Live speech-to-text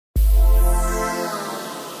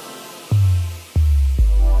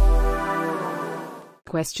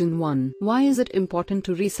Question 1. Why is it important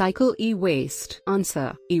to recycle e-waste?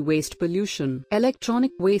 Answer. E-waste pollution.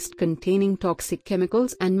 Electronic waste containing toxic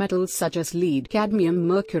chemicals and metals such as lead, cadmium,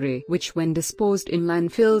 mercury, which when disposed in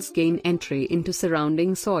landfills gain entry into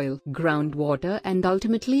surrounding soil, groundwater and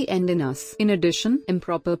ultimately end in us. In addition,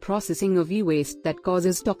 improper processing of e-waste that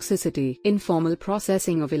causes toxicity. Informal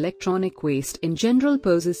processing of electronic waste in general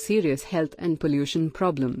poses serious health and pollution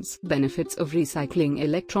problems. Benefits of recycling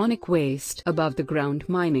electronic waste. Above the ground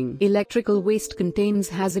mining. Electrical waste contains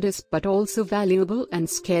hazardous but also valuable and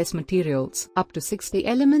scarce materials. Up to 60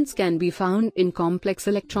 elements can be found in complex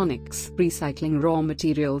electronics. Recycling raw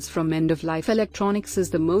materials from end-of-life electronics is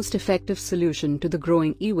the most effective solution to the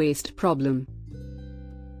growing e-waste problem.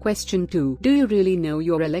 Question 2. Do you really know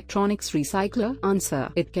your electronics recycler? Answer.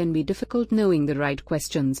 It can be difficult knowing the right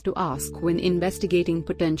questions to ask when investigating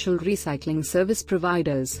potential recycling service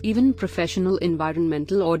providers. Even professional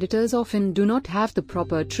environmental auditors often do not have the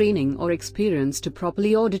proper training or experience to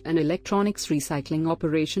properly audit an electronics recycling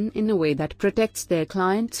operation in a way that protects their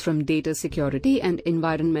clients from data security and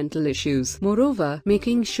environmental issues. Moreover,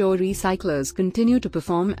 making sure recyclers continue to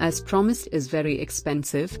perform as promised is very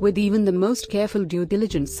expensive, with even the most careful due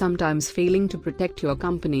diligence sometimes failing to protect your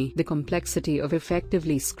company. The complexity of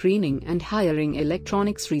effectively screening and hiring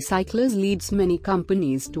electronics recyclers leads many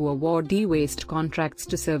companies to award e-waste contracts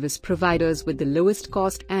to service providers with the lowest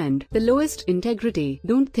cost and the lowest integrity.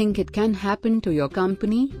 Don't think it can happen to your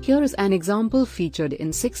company? Here is an example featured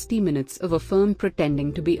in 60 Minutes of a firm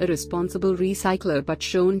pretending to be a responsible recycler but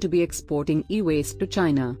shown to be exporting e-waste to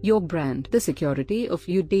China. Your brand, the security of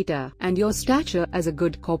your data, and your stature as a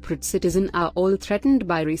good corporate citizen are all threatened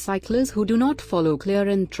by recyclers who do not follow clear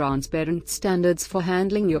and transparent standards for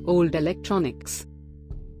handling your old electronics.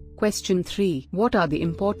 Question 3. What are the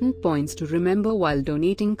important points to remember while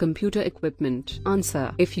donating computer equipment?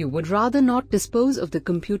 Answer. If you would rather not dispose of the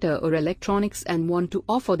computer or electronics and want to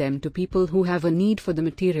offer them to people who have a need for the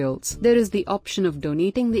materials, there is the option of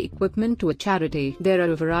donating the equipment to a charity. There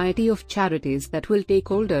are a variety of charities that will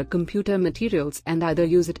take older computer materials and either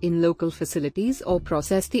use it in local facilities or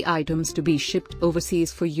process the items to be shipped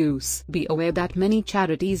overseas for use. Be aware that many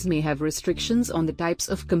charities may have restrictions on the types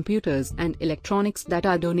of computers and electronics that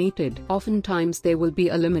are donated. Oftentimes there will be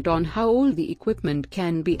a limit on how old the equipment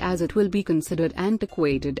can be, as it will be considered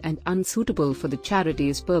antiquated and unsuitable for the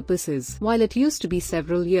charity's purposes. While it used to be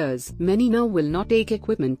several years, many now will not take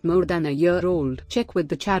equipment more than a year old. Check with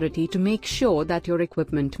the charity to make sure that your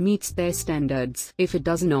equipment meets their standards. If it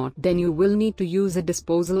does not, then you will need to use a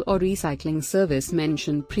disposal or recycling service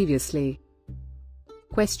mentioned previously.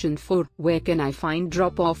 Question 4. Where can I find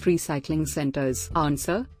drop-off recycling centers?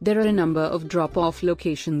 Answer. There are a number of drop-off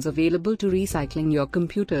locations available to recycling your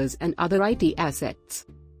computers and other IT assets.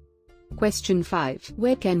 Question 5.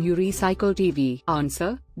 Where can you recycle TV?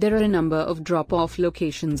 Answer. There are a number of drop-off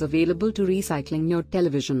locations available to recycling your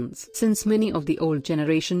televisions. Since many of the old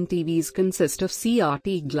generation TVs consist of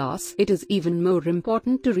CRT glass, it is even more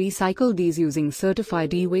important to recycle these using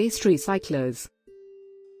certified e-waste recyclers.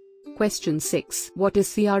 Question 6. What is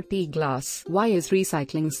CRT glass? Why is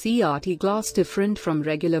recycling CRT glass different from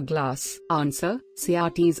regular glass? Answer.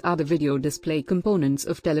 CRTs are the video display components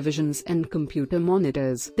of televisions and computer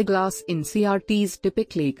monitors. The glass in CRTs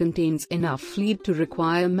typically contains enough lead to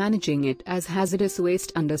require managing it as hazardous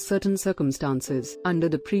waste under certain circumstances. Under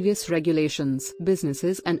the previous regulations,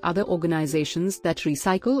 businesses and other organizations that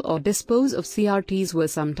recycle or dispose of CRTs were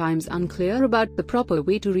sometimes unclear about the proper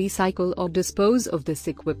way to recycle or dispose of this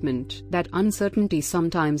equipment. That uncertainty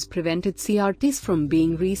sometimes prevented CRTs from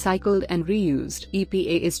being recycled and reused.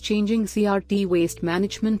 EPA is changing CRT waste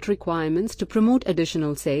management requirements to promote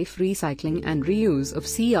additional safe recycling and reuse of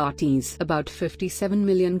CRTs. About 57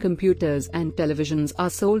 million computers and televisions are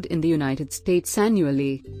sold in the United States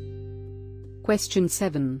annually. Question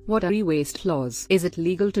 7. What are e-waste laws? Is it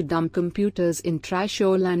legal to dump computers in trash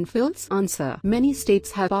or landfills? Answer. Many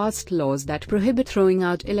states have passed laws that prohibit throwing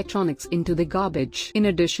out electronics into the garbage. In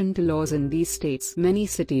addition to laws in these states, many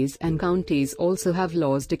cities and counties also have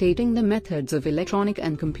laws dictating the methods of electronic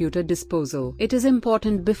and computer disposal. It is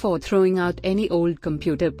important before throwing out any old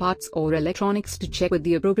computer parts or electronics to check with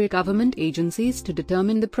the appropriate government agencies to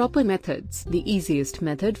determine the proper methods. The easiest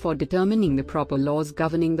method for determining the proper laws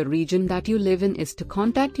governing the region that you live in is to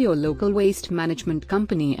contact your local waste management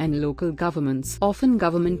company and local governments. Often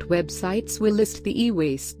government websites will list the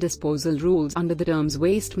e-waste disposal rules under the terms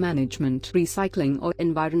waste management, recycling or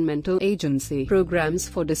environmental agency. Programs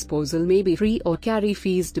for disposal may be free or carry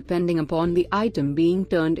fees depending upon the item being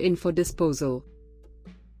turned in for disposal.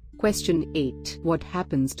 Question 8. What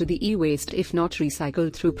happens to the e-waste if not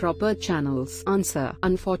recycled through proper channels? Answer.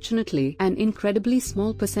 Unfortunately, an incredibly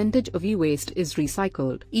small percentage of e-waste is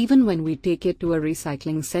recycled. Even when we take it to a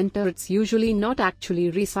recycling center, it's usually not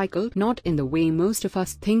actually recycled, not in the way most of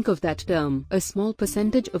us think of that term. A small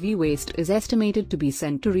percentage of e-waste is estimated to be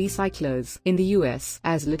sent to recyclers. In the US,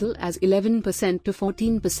 as little as 11% to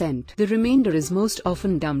 14%. The remainder is most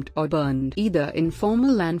often dumped or burned, either in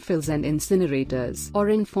formal landfills and incinerators, or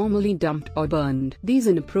informally dumped or burned. These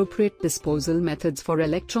inappropriate disposal methods for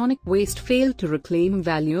electronic waste fail to reclaim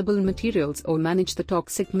valuable materials or manage the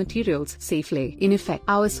toxic materials safely. In effect,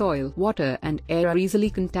 our soil, water, and air are easily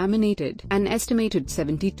contaminated. An estimated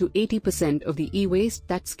 70 to 80% of the e-waste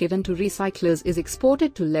that's given to recyclers is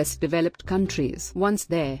exported to less developed countries. Once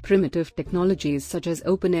there, primitive technologies such as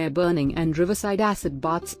open-air burning and riverside acid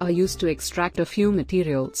baths are used to extract a few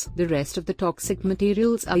materials. The rest of the toxic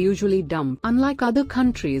materials are usually dumped. Unlike other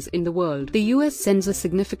countries in the world, the US sends a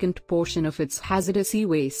significant portion of its hazardous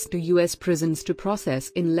e-waste to US prisons to process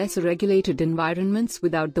in less regulated environments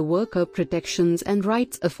without the worker protections and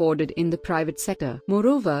rights afforded in the private sector.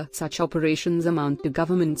 Moreover, such operations amount to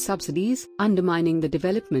government subsidies, undermining the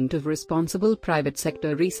development of responsible private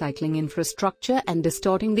sector recycling infrastructure and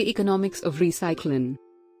distorting the economics of recycling.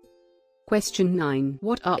 Question 9.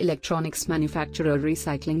 What are electronics manufacturer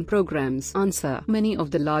recycling programs? Answer. Many of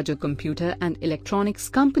the larger computer and electronics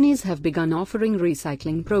companies have begun offering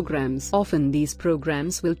recycling programs. Often these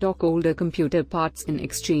programs will stock older computer parts in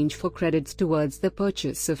exchange for credits towards the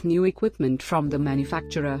purchase of new equipment from the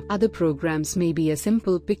manufacturer. Other programs may be a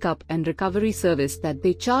simple pickup and recovery service that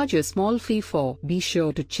they charge a small fee for. Be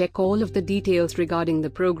sure to check all of the details regarding the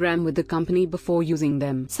program with the company before using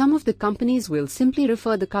them. Some of the companies will simply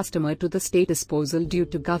refer the customer to the state disposal due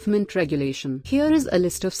to government regulation. Here is a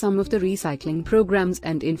list of some of the recycling programs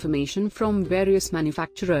and information from various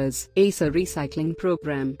manufacturers: Acer Recycling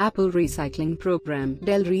Program, Apple Recycling Program,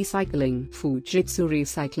 Dell Recycling, Fujitsu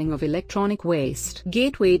Recycling of Electronic Waste,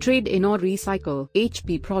 Gateway Trade-in or Recycle,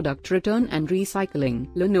 HP Product Return and Recycling,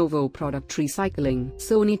 Lenovo Product Recycling,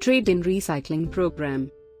 Sony Trade-in Recycling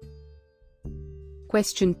Program.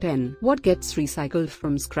 Question 10. What gets recycled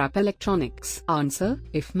from scrap electronics? Answer.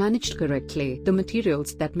 If managed correctly, the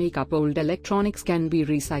materials that make up old electronics can be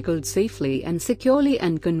recycled safely and securely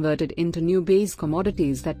and converted into new base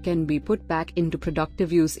commodities that can be put back into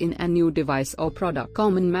productive use in a new device or product.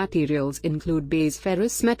 Common materials include base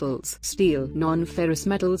ferrous metals, steel, non-ferrous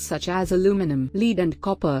metals such as aluminum, lead and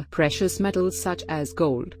copper, precious metals such as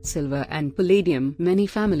gold, silver and palladium, many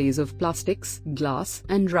families of plastics, glass,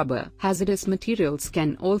 and rubber. Hazardous materials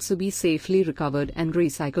can also be safely recovered and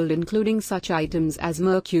recycled, including such items as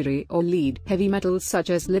mercury or lead, heavy metals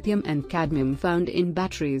such as lithium and cadmium found in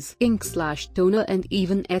batteries, ink/toner, and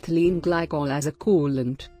even ethylene glycol as a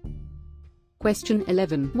coolant. Question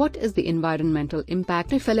 11. What is the environmental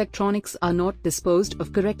impact if electronics are not disposed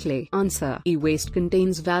of correctly? Answer. E-waste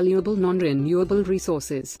contains valuable non-renewable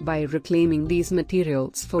resources. By reclaiming these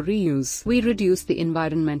materials for reuse, we reduce the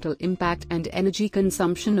environmental impact and energy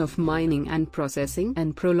consumption of mining and processing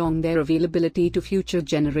and prolong their availability to future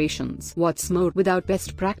generations. What's more, without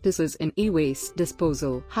best practices in e-waste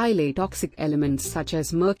disposal, highly toxic elements such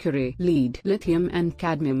as mercury, lead, lithium, and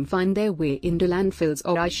cadmium find their way into landfills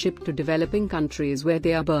or are shipped to developing countries where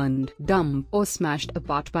they are burned, dumped, or smashed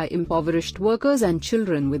apart by impoverished workers and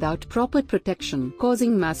children without proper protection,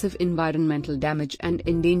 causing massive environmental damage and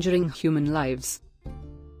endangering human lives.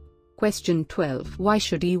 Question 12. Why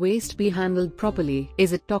should e-waste be handled properly?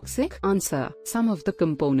 Is it toxic? Answer. Some of the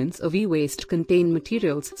components of e-waste contain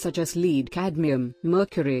materials such as lead, cadmium,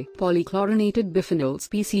 mercury, polychlorinated biphenyls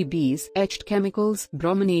 (PCBs), etched chemicals,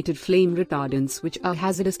 brominated flame retardants which are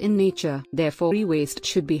hazardous in nature. Therefore, e-waste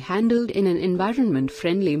should be handled in an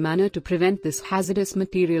environment-friendly manner to prevent this hazardous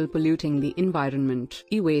material polluting the environment.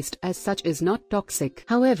 E-waste as such is not toxic.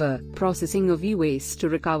 However, processing of e-waste to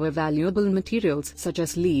recover valuable materials such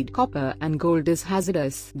as lead, copper, and gold is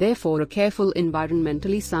hazardous. Therefore, a careful,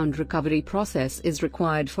 environmentally sound recovery process is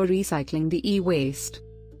required for recycling the e-waste.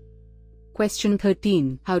 Question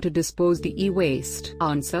 13. How to dispose the e-waste?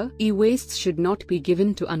 Answer. E-waste should not be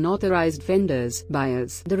given to unauthorized vendors,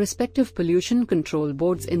 buyers. The respective pollution control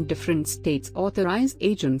boards in different states authorize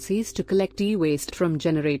agencies to collect e-waste from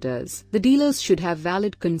generators. The dealers should have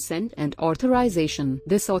valid consent and authorization.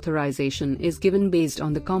 This authorization is given based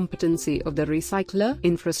on the competency of the recycler,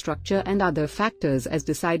 infrastructure, and other factors as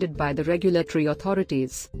decided by the regulatory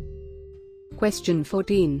authorities. Question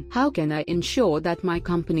 14. How can I ensure that my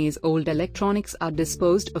company's old electronics are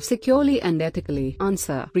disposed of securely and ethically?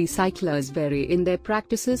 Answer. Recyclers vary in their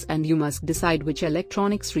practices, and you must decide which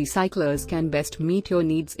electronics recyclers can best meet your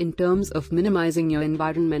needs in terms of minimizing your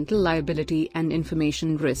environmental liability and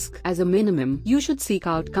information risk. As a minimum, you should seek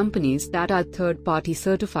out companies that are third-party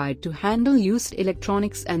certified to handle used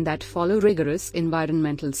electronics and that follow rigorous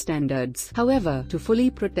environmental standards. However, to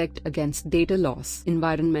fully protect against data loss,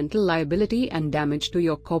 environmental liability, and damage to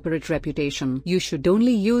your corporate reputation, you should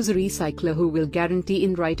only use a recycler who will guarantee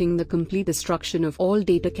in writing the complete destruction of all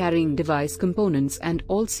data-carrying device components and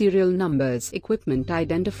all serial numbers, equipment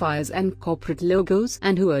identifiers, and corporate logos,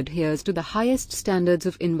 and who adheres to the highest standards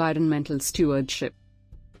of environmental stewardship.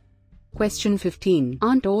 Question 15.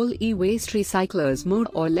 Aren't all e-waste recyclers more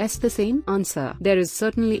or less the same? Answer. There is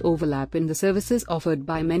certainly overlap in the services offered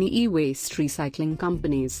by many e-waste recycling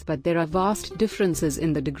companies, but there are vast differences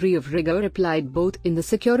in the degree of rigor applied both in the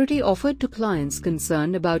security offered to clients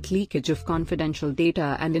concerned about leakage of confidential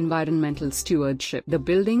data and environmental stewardship. The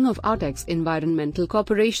building of Artex Environmental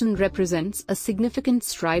Corporation represents a significant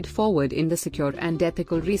stride forward in the secure and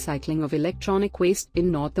ethical recycling of electronic waste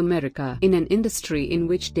in North America, in an industry in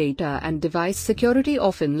which data and device security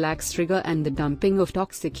often lacks rigor, and the dumping of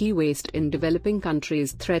toxic e-waste in developing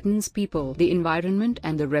countries threatens people, the environment,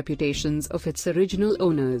 and the reputations of its original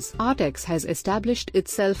owners. Artex has established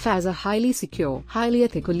itself as a highly secure, highly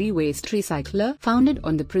ethical e-waste recycler, founded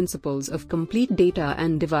on the principles of complete data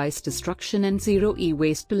and device destruction and zero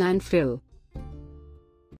e-waste to landfill.